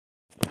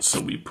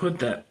So we put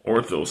that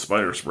Ortho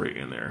spider spray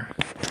in there,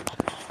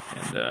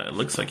 and it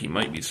looks like he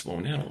might be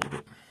slowing down a little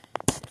bit.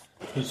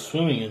 He's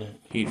swimming in it.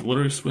 He's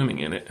literally swimming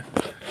in it.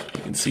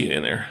 You can see it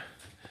in there.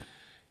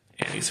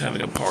 And he's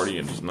having a party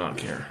and does not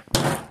care.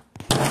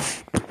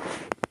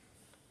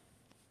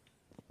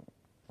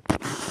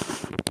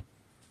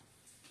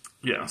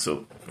 Yeah,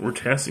 so we're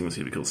testing to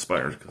see if it kills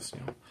spiders, because, you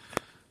know,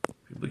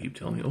 people keep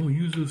telling me, oh,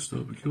 use this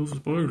stuff, it kills the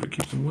spiders, it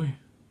keeps them away.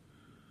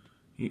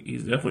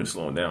 He's definitely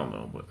slowing down,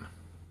 though, but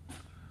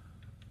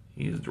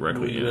he's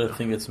directly in. I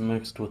think it's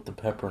mixed with the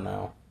pepper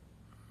now.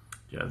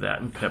 Yeah,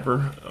 that and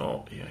pepper.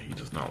 Oh, yeah, he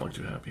does not look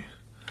too happy.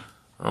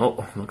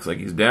 Oh, looks like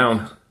he's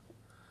down.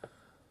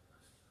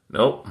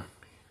 Nope.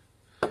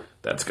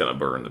 That's gonna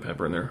burn, the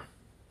pepper in there.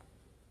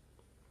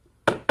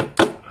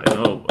 I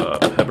know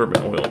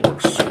peppermint oil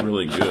works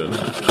really good.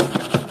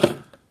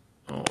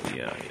 Oh,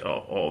 yeah.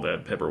 Oh,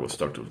 that pepper was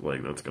stuck to his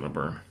leg. That's gonna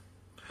burn.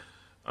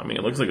 I mean,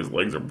 it looks like his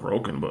legs are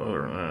broken, but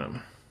other than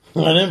that...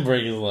 I didn't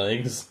break his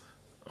legs.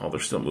 Oh, they're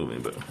still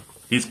moving, but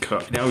he's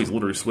cut. Now he's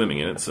literally swimming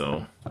in it,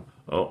 so...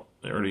 Oh,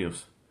 there it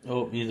is.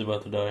 Oh, he's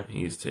about to die.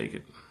 He's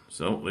taken.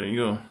 So, there you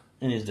go.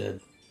 And he's dead.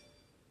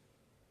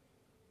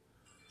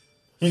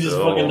 He just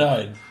fucking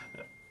died.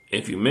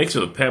 If you mix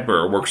it with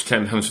pepper, it works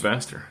 10 times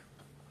faster.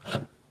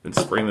 Been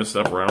spraying this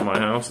stuff around my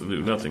house and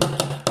do nothing.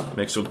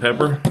 Mix it with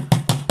pepper.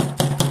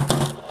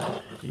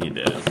 He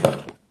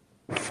dead.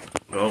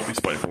 Oh, he's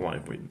fighting for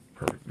life. Wait,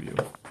 perfect view.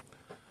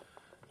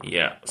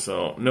 Yeah,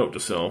 so, note to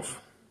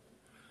self.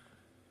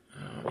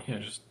 Yeah,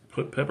 just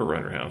put pepper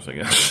around your house, I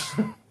guess.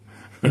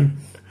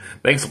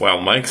 Thanks,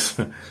 Wild Mike's.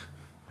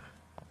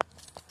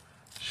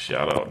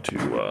 Shout out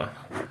to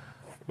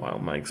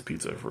Wild Mike's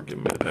Pizza for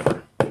giving me the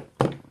pepper.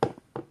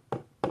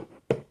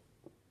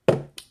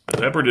 The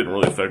pepper didn't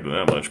really affect him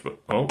that much, but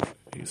oh,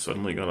 he's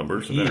suddenly got a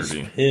burst of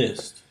energy. He's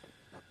pissed.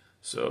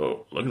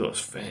 So look at those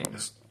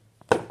fangs.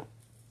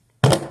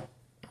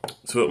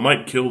 So it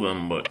might kill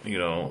them, but you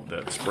know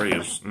that spray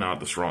is not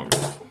the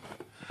strongest.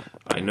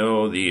 I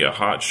know the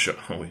hot shot.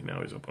 Oh wait,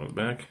 now he's up on his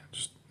back,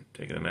 just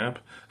taking a nap.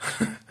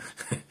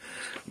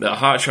 The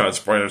hot shot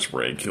spider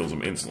spray kills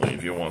them instantly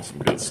if you want some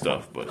good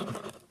stuff,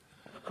 but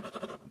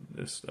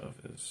this stuff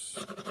is.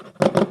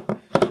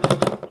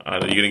 You're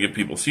gonna give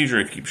people a seizure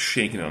if you keep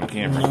shaking it on the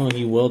camera. No,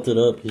 he welted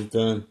up. He's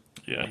done.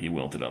 Yeah, he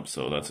welted up,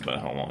 so that's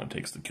about how long it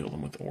takes to kill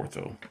them with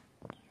Ortho.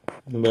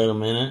 About a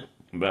minute?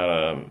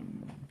 About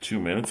 2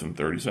 minutes and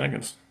 30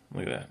 seconds.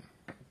 Look at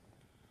that.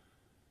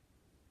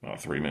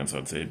 About 3 minutes,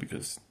 I'd say,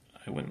 because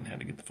I went and had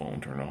to get the phone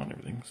turned on and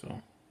everything,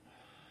 so.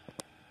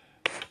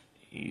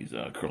 He's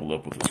curled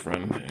up with his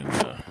friend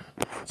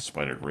in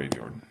Spider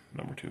Graveyard,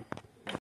 #2.